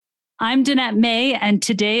I'm Danette May, and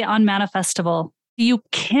today on Manifestival, you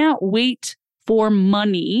can't wait for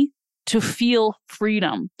money to feel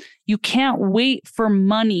freedom. You can't wait for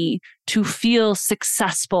money to feel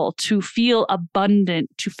successful, to feel abundant,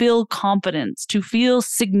 to feel confidence, to feel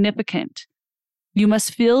significant. You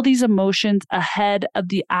must feel these emotions ahead of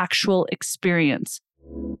the actual experience.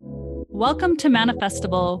 Welcome to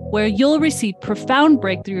Manifestival, where you'll receive profound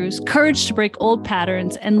breakthroughs, courage to break old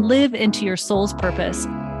patterns, and live into your soul's purpose.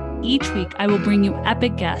 Each week, I will bring you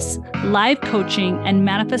epic guests, live coaching, and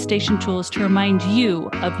manifestation tools to remind you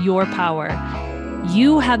of your power.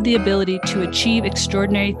 You have the ability to achieve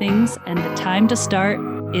extraordinary things, and the time to start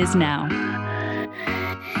is now.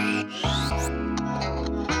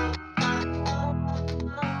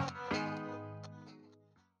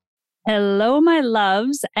 Hello, my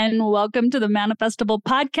loves, and welcome to the Manifestival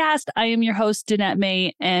podcast. I am your host, Danette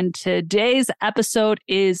May, and today's episode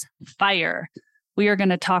is fire. We are going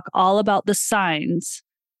to talk all about the signs,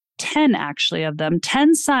 10 actually of them,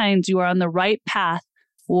 10 signs you are on the right path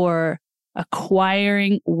for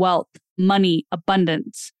acquiring wealth, money,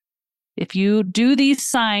 abundance. If you do these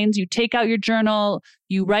signs, you take out your journal,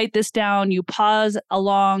 you write this down, you pause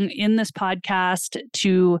along in this podcast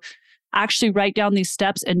to actually write down these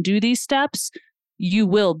steps and do these steps, you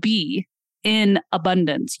will be in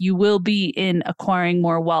abundance. You will be in acquiring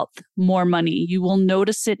more wealth, more money. You will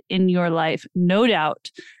notice it in your life, no doubt.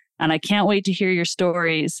 And I can't wait to hear your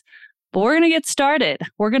stories. But we're going to get started.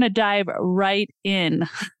 We're going to dive right in.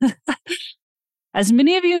 As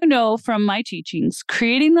many of you know from my teachings,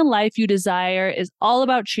 creating the life you desire is all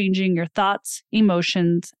about changing your thoughts,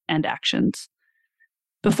 emotions, and actions.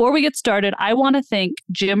 Before we get started, I want to thank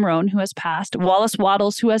Jim Rohn, who has passed, Wallace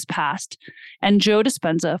Wattles, who has passed, and Joe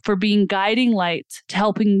Dispenza for being guiding lights to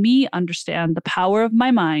helping me understand the power of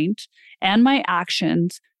my mind and my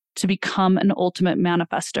actions to become an ultimate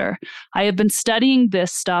manifester. I have been studying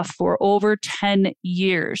this stuff for over 10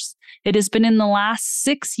 years. It has been in the last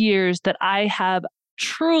 6 years that I have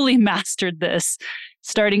truly mastered this,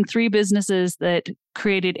 starting 3 businesses that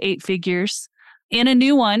created 8 figures. In a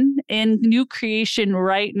new one, in new creation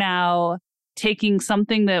right now, taking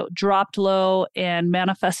something that dropped low and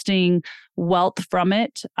manifesting wealth from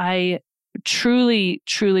it. I truly,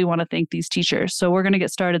 truly want to thank these teachers. So we're going to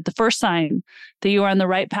get started. The first sign that you are on the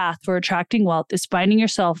right path for attracting wealth is finding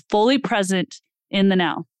yourself fully present in the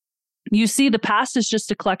now. You see, the past is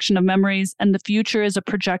just a collection of memories, and the future is a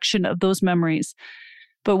projection of those memories.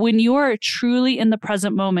 But when you are truly in the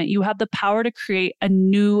present moment, you have the power to create a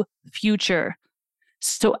new future.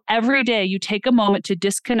 So every day you take a moment to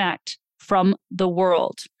disconnect from the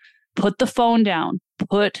world. Put the phone down,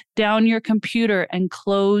 put down your computer, and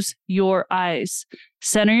close your eyes.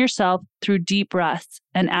 Center yourself through deep breaths.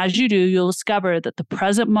 And as you do, you'll discover that the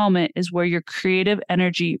present moment is where your creative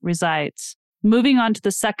energy resides. Moving on to the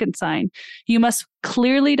second sign, you must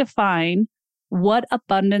clearly define what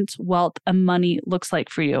abundance, wealth, and money looks like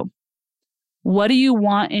for you. What do you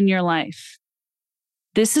want in your life?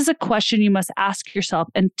 This is a question you must ask yourself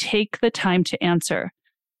and take the time to answer.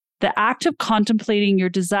 The act of contemplating your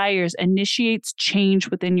desires initiates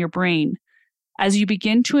change within your brain. As you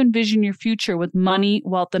begin to envision your future with money,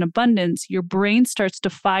 wealth, and abundance, your brain starts to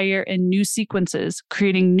fire in new sequences,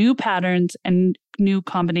 creating new patterns and new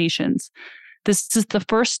combinations. This is the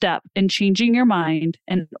first step in changing your mind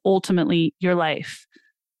and ultimately your life.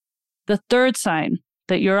 The third sign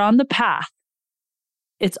that you're on the path,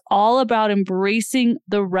 it's all about embracing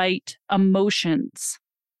the right emotions.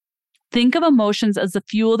 Think of emotions as the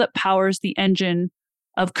fuel that powers the engine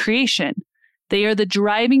of creation. They are the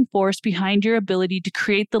driving force behind your ability to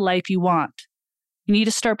create the life you want. You need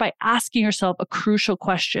to start by asking yourself a crucial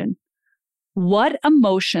question. What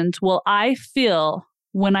emotions will I feel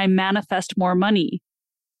when I manifest more money?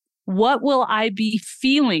 What will I be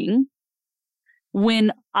feeling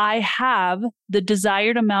when I have the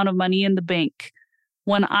desired amount of money in the bank?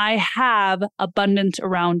 When I have abundance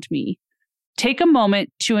around me? Take a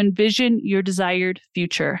moment to envision your desired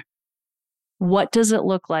future. What does it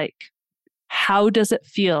look like? How does it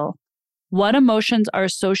feel? What emotions are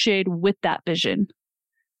associated with that vision?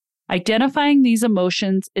 Identifying these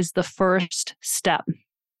emotions is the first step.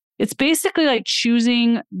 It's basically like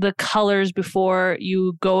choosing the colors before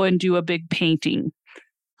you go and do a big painting.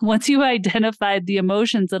 Once you've identified the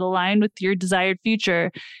emotions that align with your desired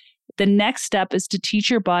future, the next step is to teach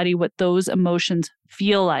your body what those emotions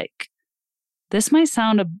feel like. This might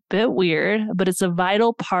sound a bit weird, but it's a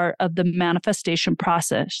vital part of the manifestation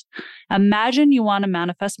process. Imagine you want to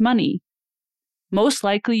manifest money. Most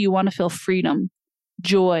likely you want to feel freedom,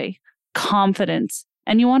 joy, confidence,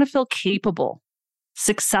 and you want to feel capable,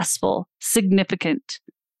 successful, significant.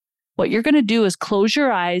 What you're going to do is close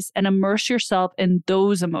your eyes and immerse yourself in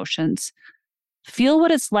those emotions. Feel what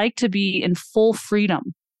it's like to be in full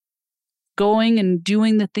freedom, going and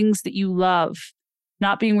doing the things that you love,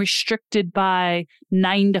 not being restricted by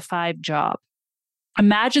 9-to-5 job.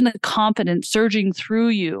 Imagine the confidence surging through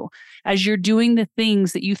you as you're doing the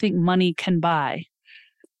things that you think money can buy.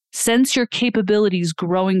 Sense your capabilities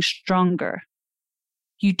growing stronger.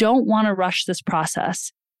 You don't want to rush this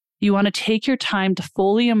process. You want to take your time to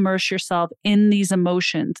fully immerse yourself in these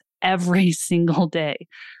emotions every single day.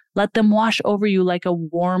 Let them wash over you like a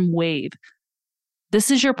warm wave.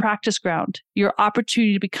 This is your practice ground, your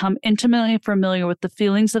opportunity to become intimately familiar with the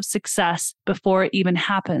feelings of success before it even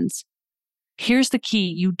happens. Here's the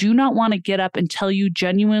key. You do not want to get up until you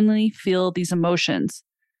genuinely feel these emotions.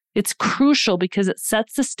 It's crucial because it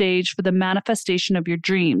sets the stage for the manifestation of your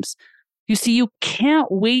dreams. You see, you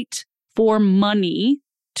can't wait for money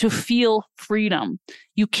to feel freedom.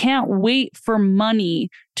 You can't wait for money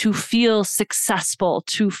to feel successful,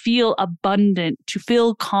 to feel abundant, to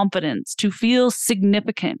feel confidence, to feel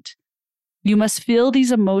significant. You must feel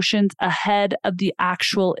these emotions ahead of the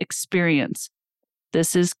actual experience.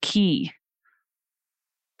 This is key.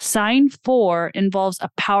 Sign 4 involves a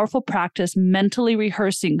powerful practice mentally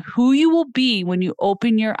rehearsing who you will be when you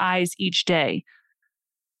open your eyes each day.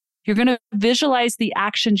 You're going to visualize the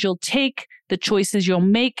actions you'll take, the choices you'll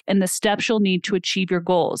make, and the steps you'll need to achieve your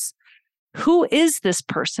goals. Who is this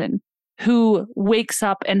person who wakes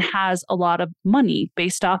up and has a lot of money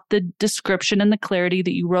based off the description and the clarity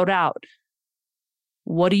that you wrote out?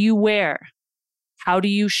 What do you wear? How do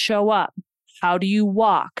you show up? How do you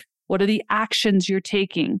walk? What are the actions you're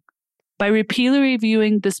taking? By repeatedly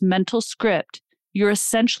reviewing this mental script, you're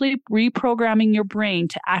essentially reprogramming your brain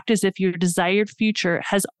to act as if your desired future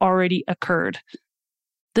has already occurred.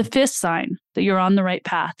 The 5th sign that you're on the right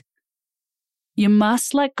path. You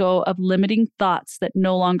must let go of limiting thoughts that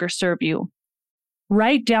no longer serve you.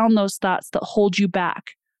 Write down those thoughts that hold you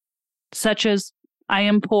back, such as, I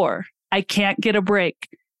am poor, I can't get a break,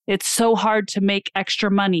 it's so hard to make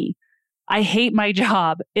extra money, I hate my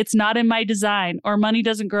job, it's not in my design, or money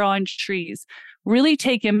doesn't grow on trees. Really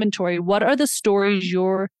take inventory. What are the stories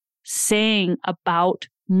you're saying about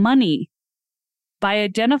money? By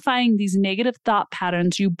identifying these negative thought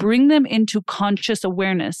patterns, you bring them into conscious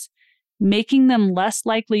awareness, making them less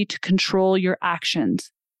likely to control your actions.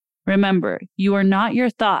 Remember, you are not your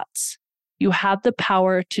thoughts. You have the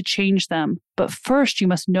power to change them, but first you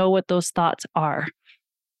must know what those thoughts are.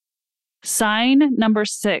 Sign number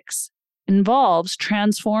 6 involves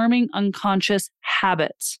transforming unconscious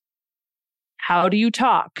habits. How do you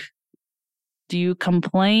talk? Do you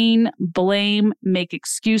complain, blame, make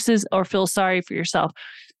excuses, or feel sorry for yourself?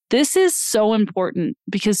 This is so important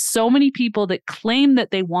because so many people that claim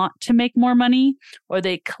that they want to make more money, or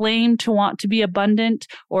they claim to want to be abundant,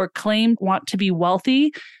 or claim want to be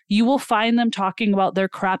wealthy, you will find them talking about their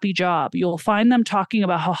crappy job. You'll find them talking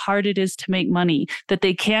about how hard it is to make money, that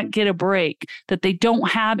they can't get a break, that they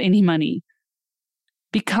don't have any money.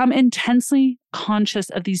 Become intensely conscious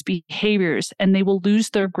of these behaviors and they will lose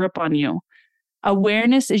their grip on you.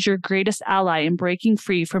 Awareness is your greatest ally in breaking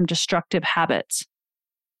free from destructive habits.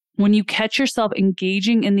 When you catch yourself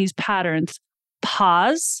engaging in these patterns,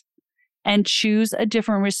 pause and choose a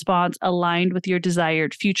different response aligned with your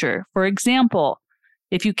desired future. For example,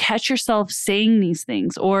 if you catch yourself saying these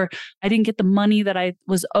things, or I didn't get the money that I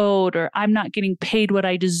was owed, or I'm not getting paid what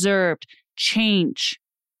I deserved, change.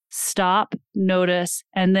 Stop, notice,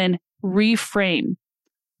 and then reframe.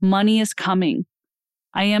 Money is coming.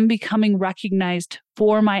 I am becoming recognized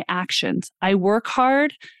for my actions. I work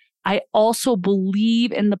hard. I also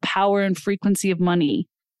believe in the power and frequency of money.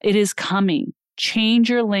 It is coming. Change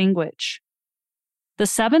your language. The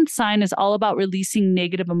 7th sign is all about releasing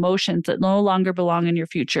negative emotions that no longer belong in your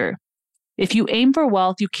future. If you aim for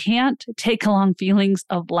wealth, you can't take along feelings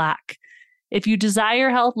of lack. If you desire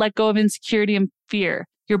health, let go of insecurity and fear.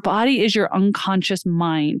 Your body is your unconscious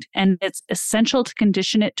mind, and it's essential to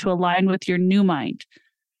condition it to align with your new mind.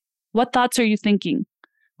 What thoughts are you thinking?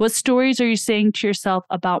 What stories are you saying to yourself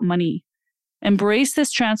about money? Embrace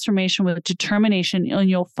this transformation with determination, and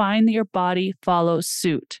you'll find that your body follows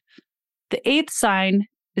suit. The 8th sign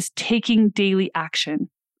is taking daily action.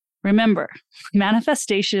 Remember,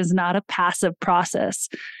 manifestation is not a passive process.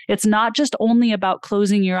 It's not just only about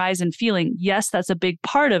closing your eyes and feeling. Yes, that's a big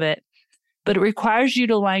part of it, but it requires you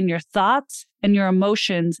to align your thoughts and your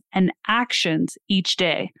emotions and actions each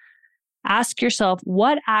day. Ask yourself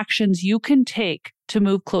what actions you can take to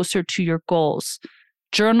move closer to your goals.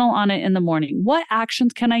 Journal on it in the morning. What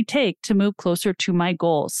actions can I take to move closer to my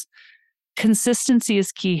goals? Consistency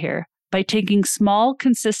is key here. By taking small,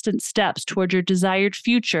 consistent steps toward your desired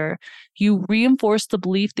future, you reinforce the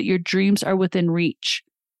belief that your dreams are within reach.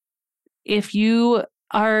 If you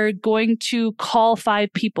are going to call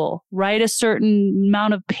 5 people, write a certain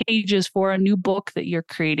amount of pages for a new book that you're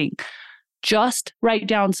creating, just write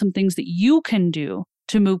down some things that you can do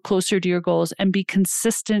to move closer to your goals and be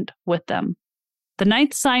consistent with them. The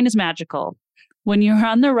 9th sign is magical. When you're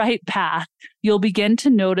on the right path, you'll begin to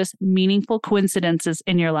notice meaningful coincidences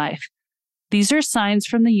in your life. These are signs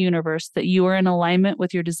from the universe that you are in alignment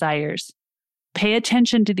with your desires. Pay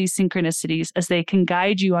attention to these synchronicities as they can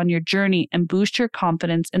guide you on your journey and boost your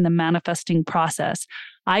confidence in the manifesting process.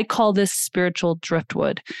 I call this spiritual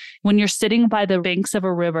driftwood. When you're sitting by the banks of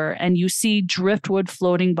a river and you see driftwood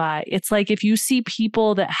floating by, it's like if you see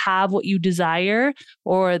people that have what you desire,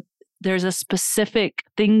 or there's a specific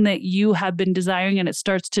thing that you have been desiring and it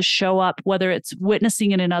starts to show up, whether it's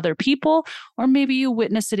witnessing it in other people or maybe you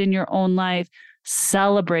witness it in your own life,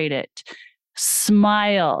 celebrate it.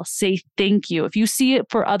 Smile, say thank you. If you see it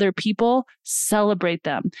for other people, celebrate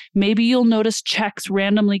them. Maybe you'll notice checks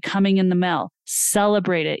randomly coming in the mail.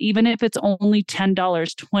 Celebrate it, even if it's only $10,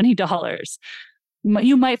 $20.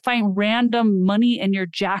 You might find random money in your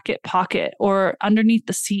jacket pocket or underneath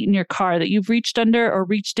the seat in your car that you've reached under or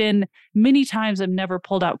reached in many times and never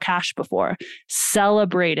pulled out cash before.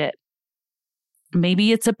 Celebrate it.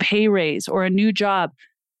 Maybe it's a pay raise or a new job.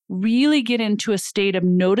 Really get into a state of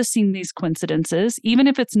noticing these coincidences, even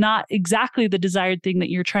if it's not exactly the desired thing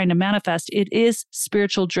that you're trying to manifest. It is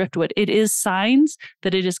spiritual driftwood. It is signs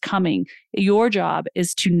that it is coming. Your job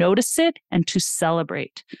is to notice it and to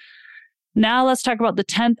celebrate. Now let's talk about the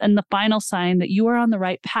 10th and the final sign that you are on the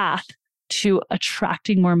right path to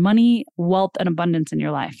attracting more money, wealth, and abundance in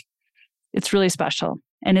your life. It's really special,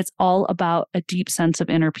 and it's all about a deep sense of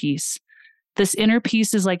inner peace. This inner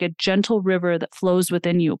peace is like a gentle river that flows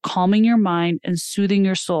within you, calming your mind and soothing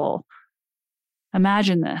your soul.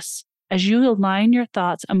 Imagine this. As you align your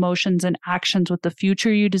thoughts, emotions, and actions with the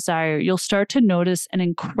future you desire, you'll start to notice an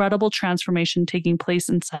incredible transformation taking place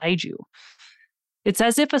inside you. It's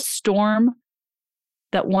as if a storm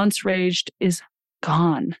that once raged is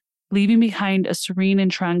gone, leaving behind a serene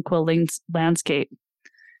and tranquil landscape.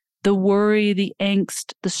 The worry, the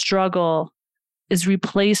angst, the struggle is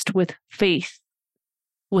replaced with faith,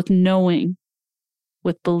 with knowing,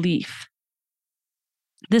 with belief.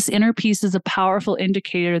 This inner peace is a powerful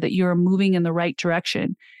indicator that you are moving in the right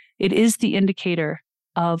direction. It is the indicator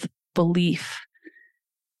of belief.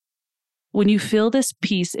 When you feel this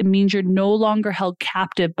peace, it means you're no longer held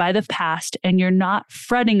captive by the past and you're not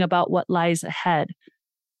fretting about what lies ahead.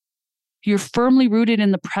 You're firmly rooted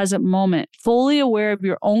in the present moment, fully aware of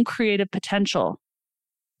your own creative potential.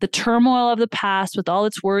 The turmoil of the past with all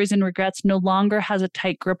its worries and regrets no longer has a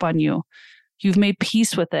tight grip on you. You've made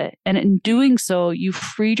peace with it, and in doing so, you've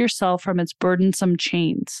freed yourself from its burdensome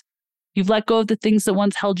chains. You've let go of the things that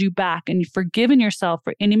once held you back, and you've forgiven yourself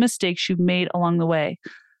for any mistakes you've made along the way.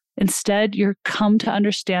 Instead, you're come to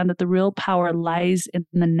understand that the real power lies in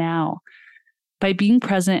the now. By being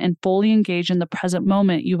present and fully engaged in the present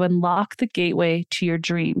moment, you've unlocked the gateway to your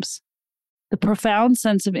dreams. The profound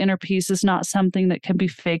sense of inner peace is not something that can be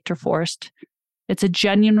faked or forced. It's a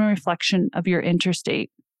genuine reflection of your inner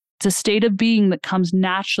state. It's a state of being that comes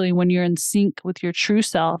naturally when you're in sync with your true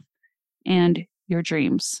self and your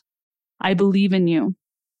dreams. I believe in you.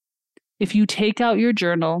 If you take out your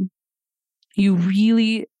journal, you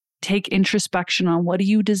really take introspection on what do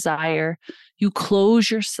you desire. You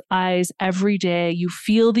close your eyes every day. You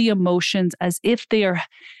feel the emotions as if they are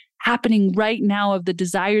happening right now of the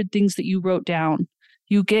desired things that you wrote down.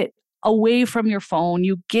 You get away from your phone.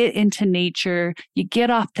 You get into nature. You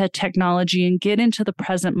get off that technology and get into the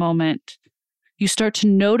present moment. You start to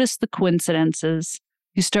notice the coincidences.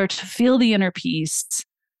 You start to feel the inner peace.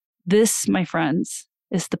 This, my friends,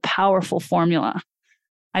 is the powerful formula.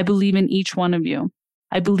 I believe in each one of you.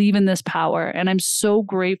 I believe in this power, and I'm so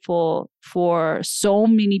grateful for so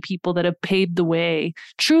many people that have paved the way,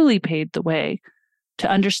 truly paved the way to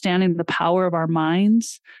understanding the power of our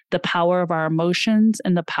minds, the power of our emotions,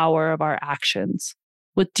 and the power of our actions.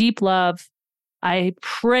 With deep love, I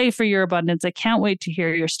pray for your abundance. I can't wait to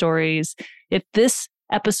hear your stories. If this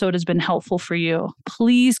episode has been helpful for you,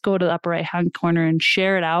 please go to the upper right-hand corner and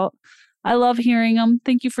share it out. I love hearing them.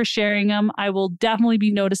 Thank you for sharing them. I will definitely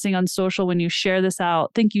be noticing on social when you share this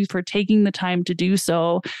out. Thank you for taking the time to do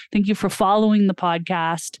so. Thank you for following the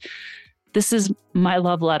podcast. This is my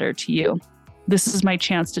love letter to you. This is my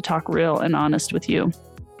chance to talk real and honest with you.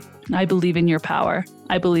 I believe in your power.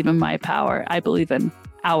 I believe in my power. I believe in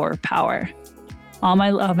our power. All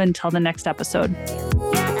my love until the next episode.